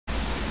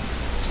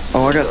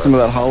Oh, I got some of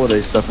that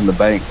holiday stuff in the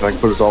bank. I can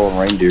put us all on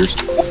reindeers.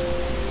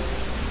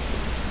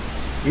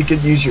 You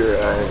could use your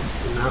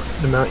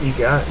the mount you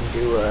got and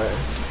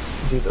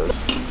do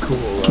those cool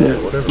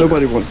whatever.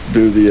 Nobody wants to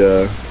do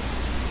the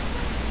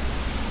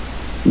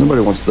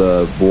nobody wants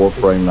the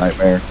Warframe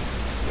Nightmare.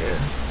 Yeah,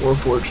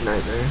 Warforged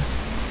Nightmare.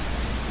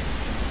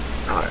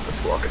 All right, let's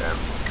walk it out.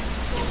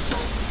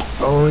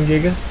 Following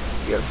Giga,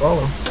 you gotta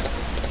follow.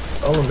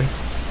 Follow me.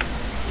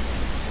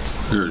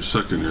 Here, a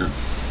second here.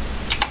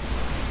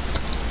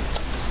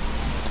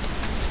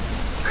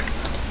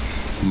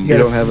 You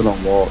don't have it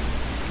on walk.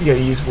 You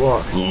gotta use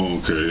walk. Oh,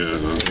 okay, yeah.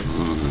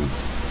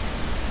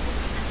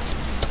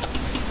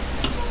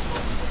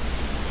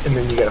 And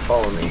then you gotta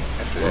follow me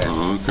after that.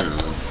 Okay.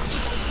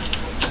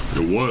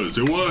 It was.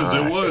 Is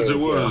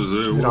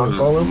it on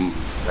follow?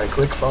 Right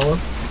click follow?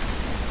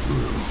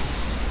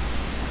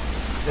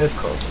 That's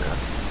close enough.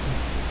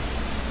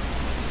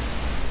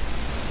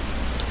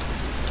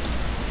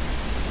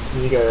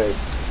 And you gotta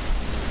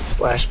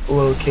slash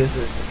blow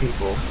kisses to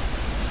people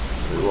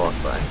who walk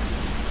by.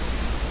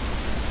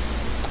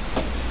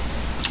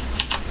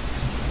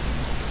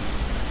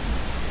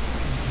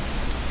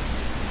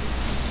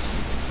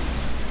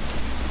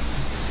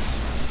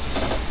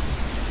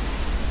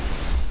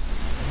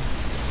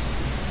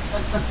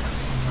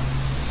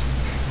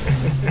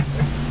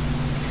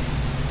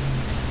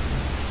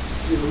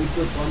 It was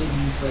so funny when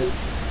you say,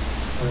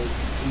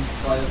 you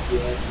fly up the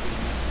edge.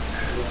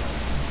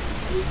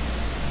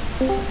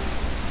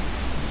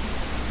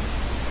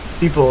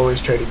 People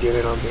always try to get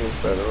in on these,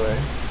 by the way.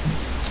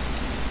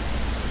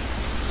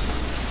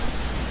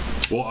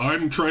 Well,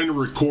 I'm trying to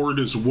record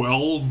as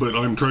well, but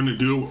I'm trying to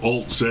do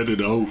Alt-Z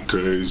it out,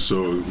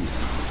 so...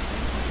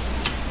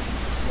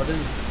 What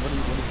is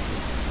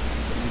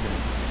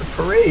It's a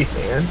parade,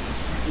 man.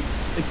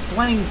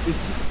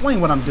 Explain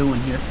what I'm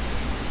doing here.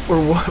 Where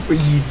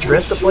you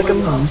dress up like a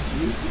moose.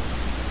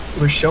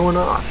 We're showing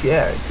off.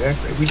 Yeah,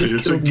 exactly. We just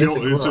killed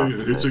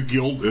it's a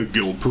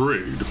guild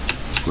parade.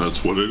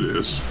 That's what it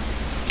is.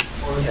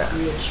 Yeah.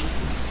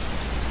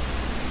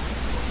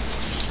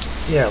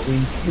 Yeah,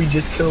 we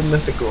just killed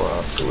Mythical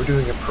off, so we're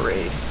doing a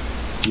parade.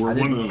 We're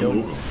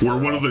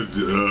one of the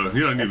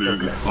yeah, neither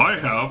okay. I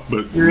have,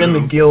 but You're in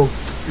the guild.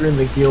 You're in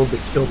the guild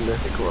that killed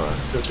Mythical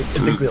off, so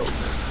it's a guild.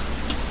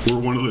 We're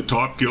one of the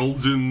top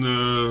guilds in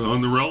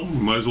on the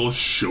realm. Might as well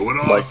show it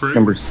off, Like right?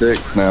 number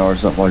 6 now or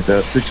something like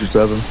that. 6 or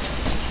 7.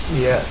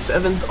 Yeah,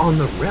 7th on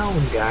the realm,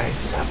 guys.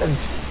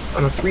 7th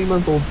on a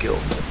 3-month-old guild.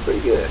 That's pretty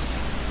good.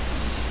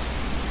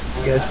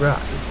 You guys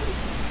rock.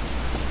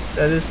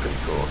 That is pretty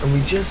cool. And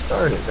we just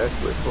started. That's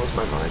what blows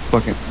my mind.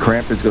 Fucking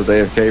Krampus goes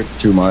AFK for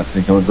 2 months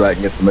and comes back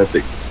and gets the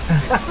mythic.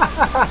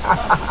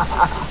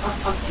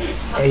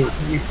 Hey,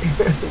 you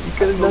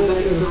could have done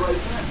it too.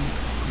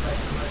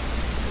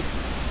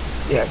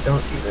 Yeah,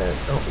 don't do that.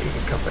 Don't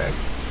even come back.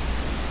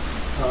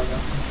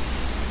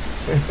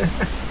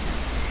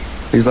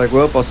 He's like,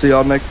 well, I'll see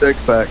y'all next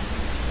X-Pack.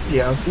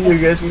 Yeah, I'll see you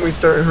guys when we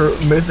start her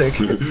mythic.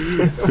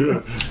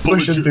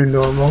 Pushing through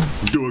normal.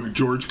 Doing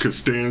George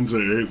Costanza.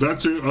 Hey,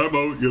 that's it. I'm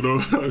out. You know.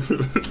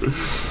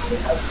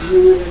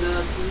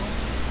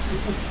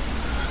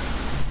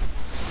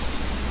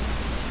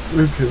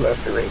 Ruku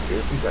left the raid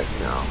group. He's like,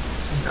 no.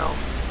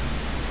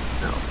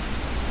 I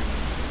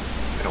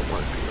don't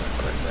want to be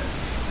like that.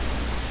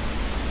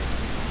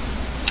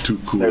 Too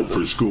cool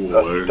for school.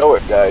 A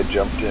stoic guy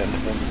jumped in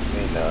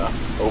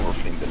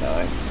Overfiend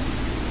deny.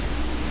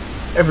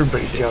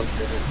 Everybody jumps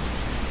in.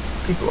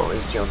 People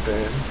always jump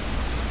in.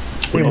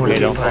 We Okay,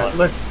 don't fall.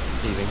 Look.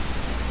 Leaving.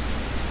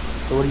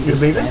 So what are you You're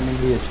leaving? spamming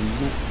the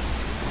achievement?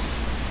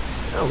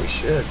 Oh, we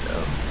should,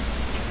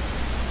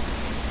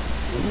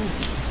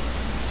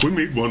 though. We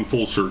made one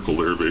full circle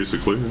there,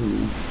 basically.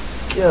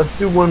 Yeah, let's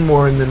do one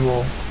more and then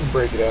we'll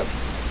break it up.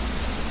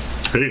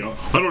 Hey, I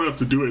don't have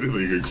to do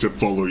anything except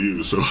follow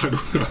you, so I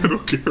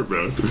don't care,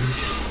 man.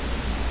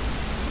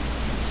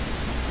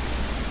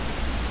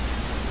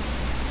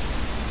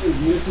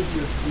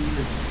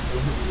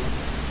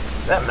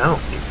 That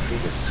mount you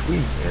feed is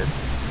sweet, man.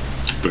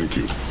 Thank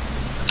you.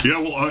 Yeah,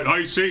 well,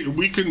 I say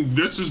we can.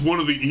 This is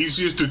one of the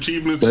easiest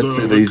achievements. That's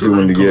an easy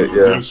one to get,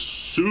 yeah. It's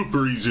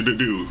super easy to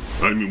do.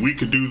 I mean, we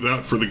could do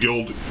that for the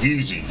guild.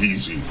 Easy.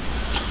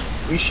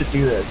 We should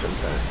do that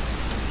sometime.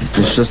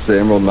 It's just the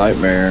Emerald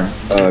Nightmare,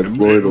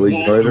 Glory to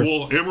Legion Rider.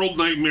 Well, Emerald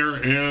Nightmare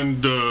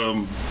and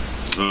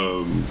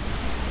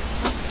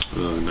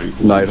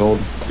Nighthold.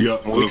 Yeah.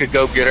 We could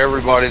go get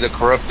everybody the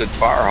corrupted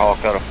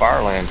Firehawk out of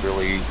Firelands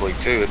really easily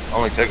too. It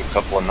only take a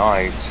couple of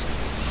nights.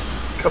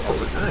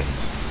 Couples of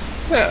nights.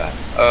 Yeah.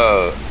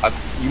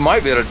 You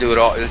might be able to do it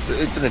all. It's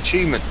an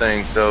achievement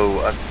thing, so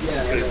at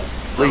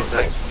least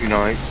take a few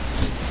nights.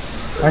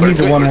 I need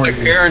the one where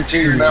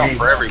guaranteed mount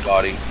for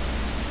everybody.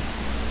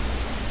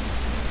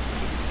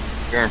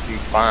 Guaranteed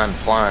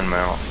flying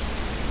mount.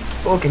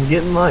 Vulcan,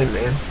 get in line,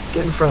 man.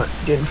 Get in front.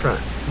 You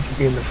can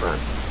be in the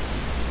front.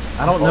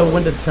 I don't know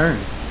when to turn.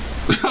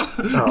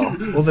 Oh,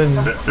 well then,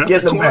 At get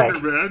in the the corner,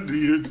 back.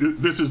 man.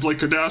 This is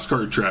like a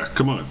NASCAR track.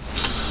 Come on.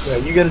 Yeah,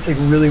 you gotta take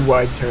really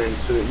wide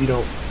turns so that you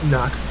don't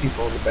knock the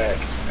people in the back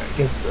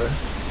against the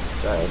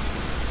sides.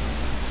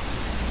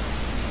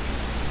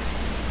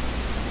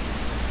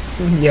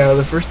 Yeah,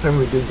 the first time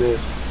we did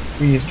this,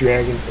 we used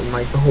dragons and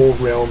like the whole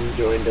realm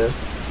joined us.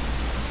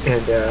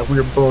 And we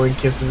were blowing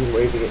kisses and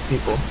waving at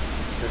people.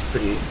 It was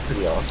pretty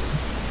awesome.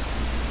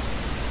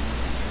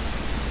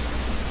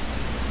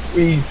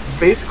 We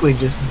basically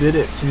just did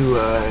it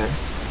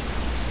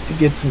to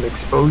get some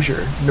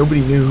exposure.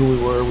 Nobody knew who we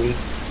were. We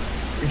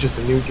were just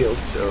a new guild,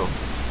 so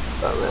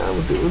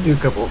we'll do a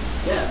couple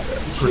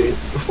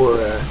parades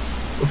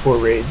before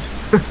raids.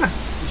 You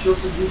should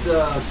also do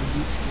the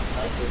boost.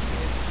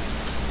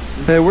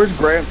 Hey, where's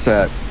Grants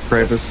at,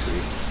 Krampus?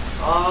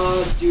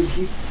 Dude,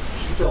 he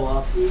fell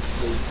off, dude.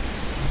 So he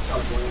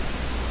stopped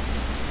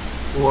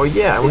playing. Well,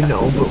 yeah, we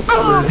know, but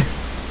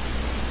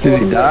Did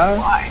he die?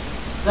 why?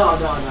 No.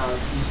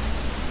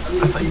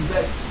 He's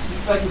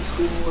back in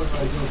school and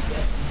like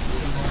testing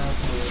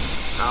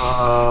school.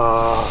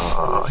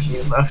 Oh,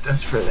 he left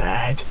us for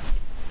that.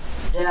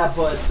 Yeah,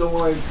 but don't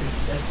worry, because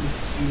Destiny's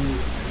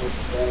 2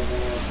 looks bad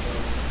now. So,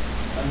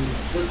 I mean,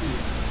 listen.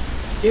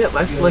 Yeah, it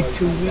lasted like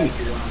 2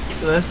 weeks.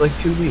 It lasted like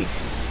 2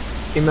 weeks.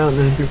 Came out and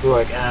then people were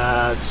like,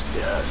 this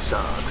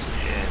sucks,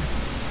 man.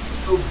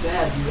 It's so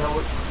sad, dude. I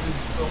would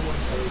need so much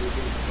better to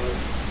get but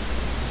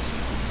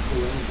it's so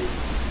angry.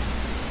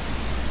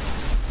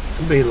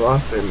 Somebody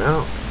lost their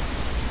mount.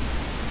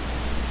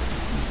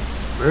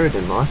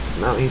 Burden lost his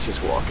mount. He's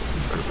just walking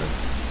in front of us.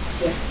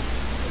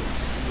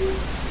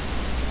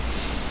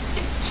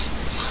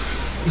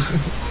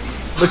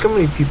 Look how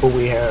many people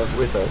we have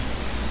with us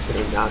that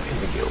are not in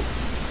the guild.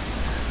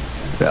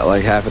 Got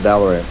like half a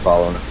Dalaran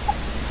following it.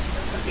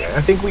 Yeah,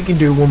 I think we can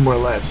do one more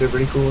lap. Is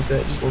everybody cool with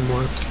that? Just one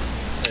more.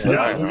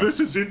 Yeah, this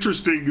is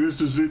interesting. This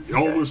is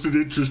almost an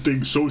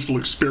interesting social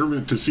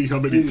experiment to see how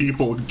many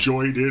people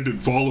join in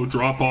and follow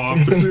drop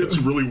off. It's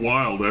really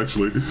wild,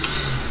 actually.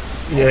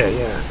 Yeah.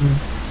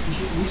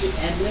 We should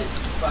end it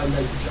by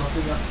like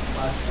jumping up the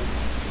platform.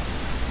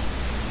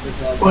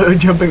 What,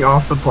 jumping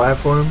off the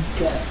platform?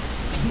 Yeah.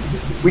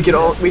 We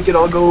could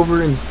all go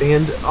over and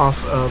stand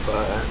off of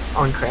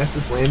on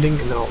Crassus Landing,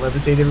 and then I'll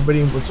levitate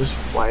everybody, and we'll just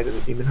fly to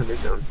the Demon Hunter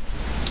Zone.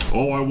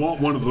 Oh, I want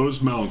one of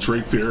those mounts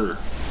right there.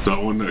 That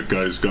one that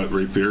guy's got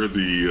right there,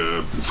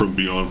 the from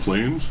Beyond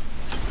Flames.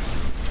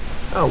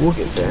 Oh, we'll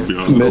get that.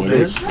 Beyond the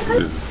Mythic.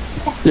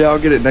 Flames. Yeah, I'll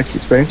get it next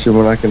expansion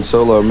when I can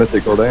solo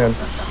Mythic Gul'dan.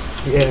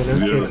 Yeah, no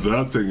Yeah, kidding.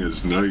 that thing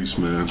is nice,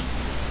 man.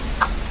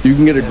 You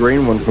can get a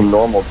green one from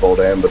normal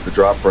Gul'dan, but the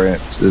drop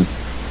rank is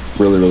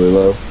really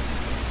low.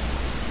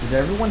 Does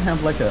everyone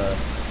have like a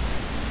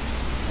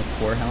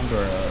core hound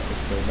or a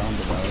spellbound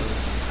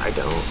devourer? I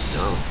don't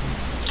know.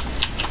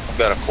 I've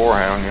got a core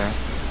hound, yeah.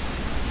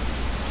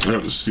 I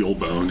have a steel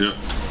bound, yeah.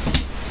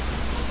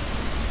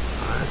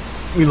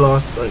 We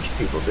lost a bunch of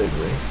people, didn't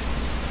we?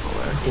 All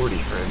our Hordy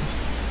friends,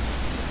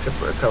 except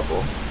for a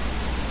couple.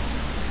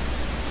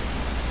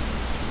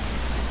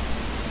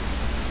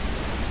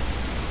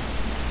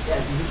 Yeah,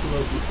 this is a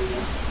little people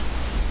now.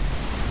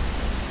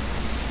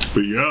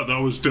 But yeah, that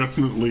was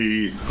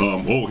definitely.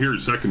 Oh, here, a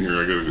second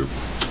here. I gotta go.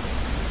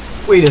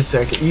 Wait a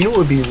second. You know what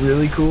would be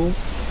really cool?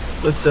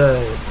 Let's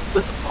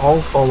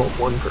all follow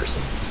one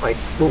person. Like,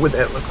 what would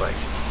that look like?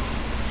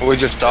 We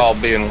just all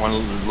be in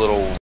one little